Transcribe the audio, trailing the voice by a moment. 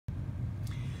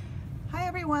Hi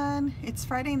everyone, it's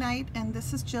Friday night and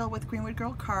this is Jill with Greenwood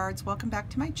Girl Cards. Welcome back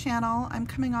to my channel. I'm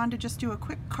coming on to just do a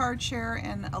quick card share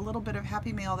and a little bit of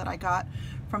happy mail that I got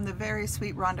from the very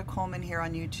sweet Rhonda Coleman here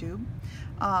on YouTube.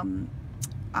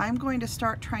 I'm going to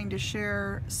start trying to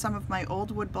share some of my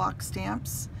old woodblock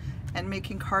stamps and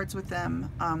making cards with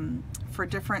them for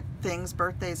different things,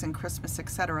 birthdays and Christmas,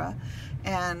 etc.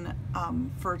 And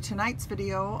for tonight's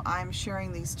video, I'm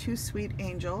sharing these two sweet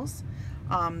angels.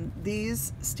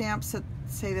 These stamps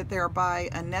say that they're by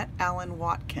Annette Allen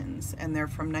Watkins and they're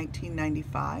from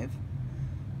 1995.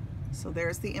 So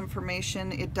there's the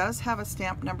information. It does have a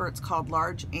stamp number. It's called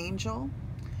Large Angel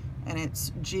and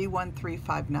it's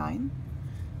G1359.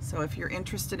 So if you're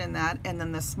interested in that, and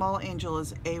then the small angel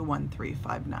is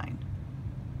A1359.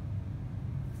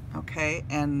 Okay,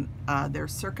 and they're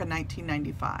circa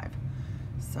 1995.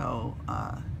 So,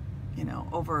 you know,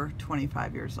 over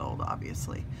 25 years old,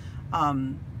 obviously.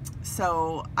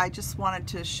 So I just wanted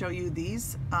to show you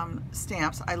these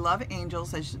stamps. I love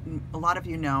angels, as a lot of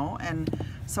you know, and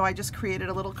so I just created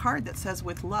a little card that says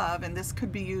 "With Love," and this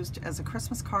could be used as a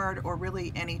Christmas card or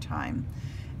really any time.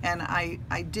 And I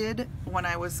did, when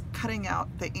I was cutting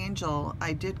out the angel,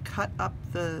 I did cut up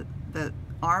the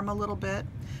arm a little bit.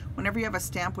 Whenever you have a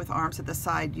stamp with arms at the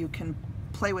side, you can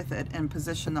play with it and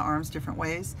position the arms different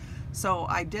ways. So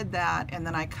I did that, and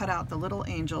then I cut out the little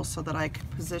angel so that I could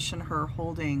position her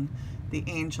holding the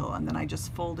angel, and then I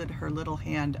just folded her little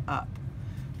hand up.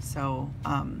 So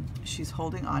she's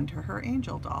holding on to her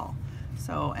angel doll.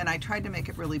 So, and I tried to make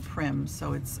it really prim,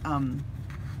 so it's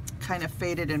kind of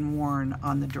faded and worn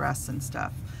on the dress and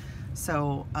stuff.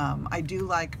 So I do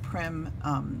like prim,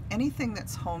 anything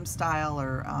that's home style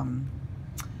or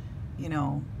you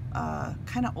know,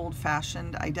 kind of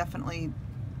old-fashioned. I definitely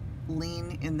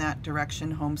lean in that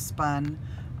direction, homespun.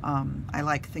 I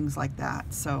like things like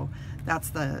that. So that's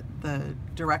the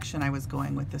direction I was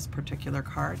going with this particular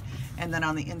card. And then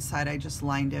on the inside I just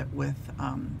lined it with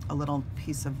a little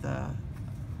piece of the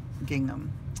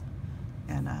gingham,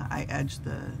 and I edged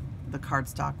the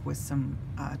cardstock with some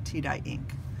tea dye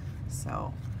ink.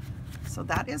 So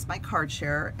that is my card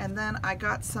share. And then I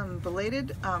got some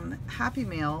belated happy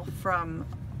mail from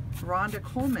Rhonda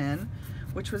Coleman,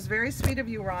 which was very sweet of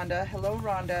you, Rhonda. Hello,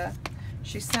 Rhonda.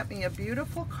 She sent me a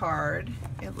beautiful card.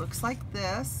 It looks like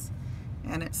this,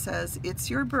 and it says, "It's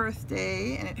your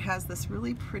birthday," and it has this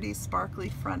really pretty sparkly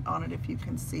front on it, if you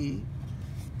can see.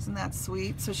 Isn't that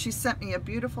sweet? So she sent me a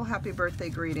beautiful happy birthday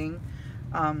greeting.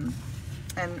 And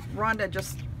Rhonda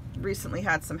just recently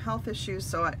had some health issues,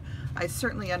 so I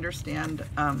certainly understand.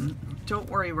 Don't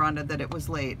worry, Rhonda, that it was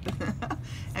late.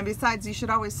 And besides, you should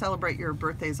always celebrate your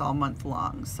birthdays all month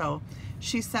long. So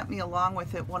she sent me along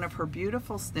with it one of her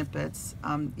beautiful snippets.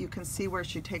 You can see where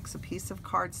she takes a piece of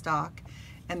cardstock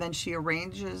and then she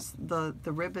arranges the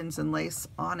ribbons and lace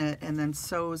on it and then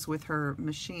sews with her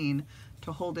machine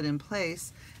to hold it in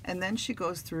place, and then she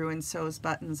goes through and sews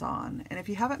buttons on. And if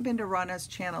you haven't been to Rhonda's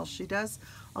channel, she does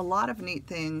a lot of neat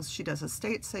things. She does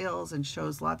estate sales and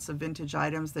shows lots of vintage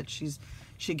items that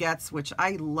she gets, which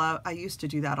I love. I used to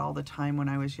do that all the time when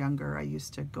I was younger. I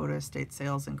used to go to estate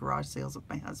sales and garage sales with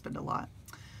my husband a lot.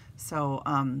 So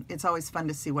it's always fun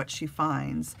to see what she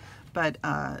finds. But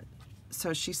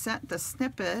so she sent the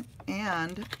snippet,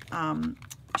 and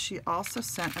she also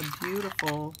sent a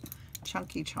beautiful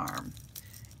chunky charm.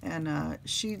 And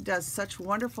she does such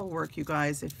wonderful work, you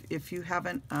guys. If you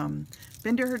haven't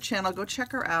been to her channel, go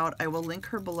check her out. I will link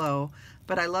her below.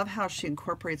 But I love how she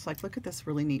incorporates, like, look at this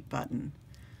really neat button.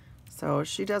 So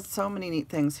she does so many neat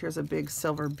things. Here's a big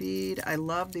silver bead. I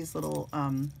love these little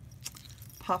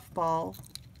puff ball,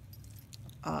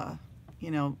 you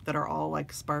know, that are all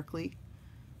like sparkly.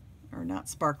 Or not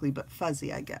sparkly, but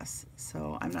fuzzy, I guess.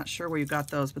 So I'm not sure where you got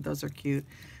those, but those are cute.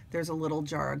 There's a little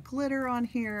jar of glitter on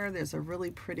here. There's a really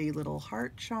pretty little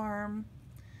heart charm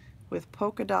with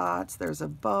polka dots. There's a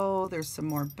bow. There's some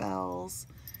more bells,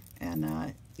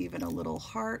 and even a little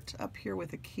heart up here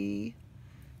with a key.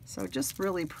 So just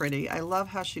really pretty. I love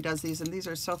how she does these, and these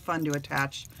are so fun to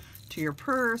attach to your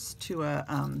purse, to a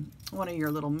one of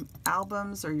your little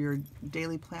albums or your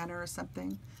daily planner or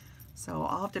something. So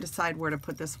I'll have to decide where to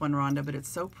put this one, Rhonda, but it's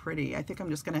so pretty. I think I'm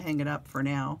just going to hang it up for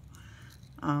now.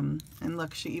 And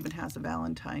look, she even has a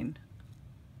Valentine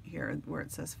here where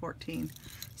it says 14.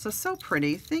 So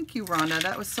pretty. Thank you, Rhonda.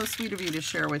 That was so sweet of you to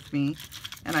share with me.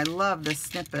 And I love this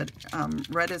snippet.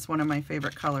 Red is one of my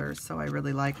favorite colors, so I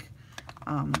really like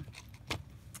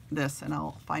this, and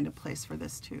I'll find a place for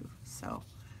this too. So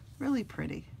really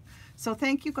pretty. So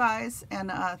thank you guys,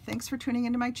 and thanks for tuning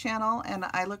into my channel, and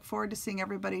I look forward to seeing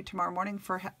everybody tomorrow morning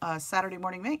for Saturday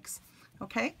Morning Makes.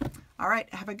 Okay? All right,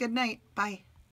 have a good night. Bye.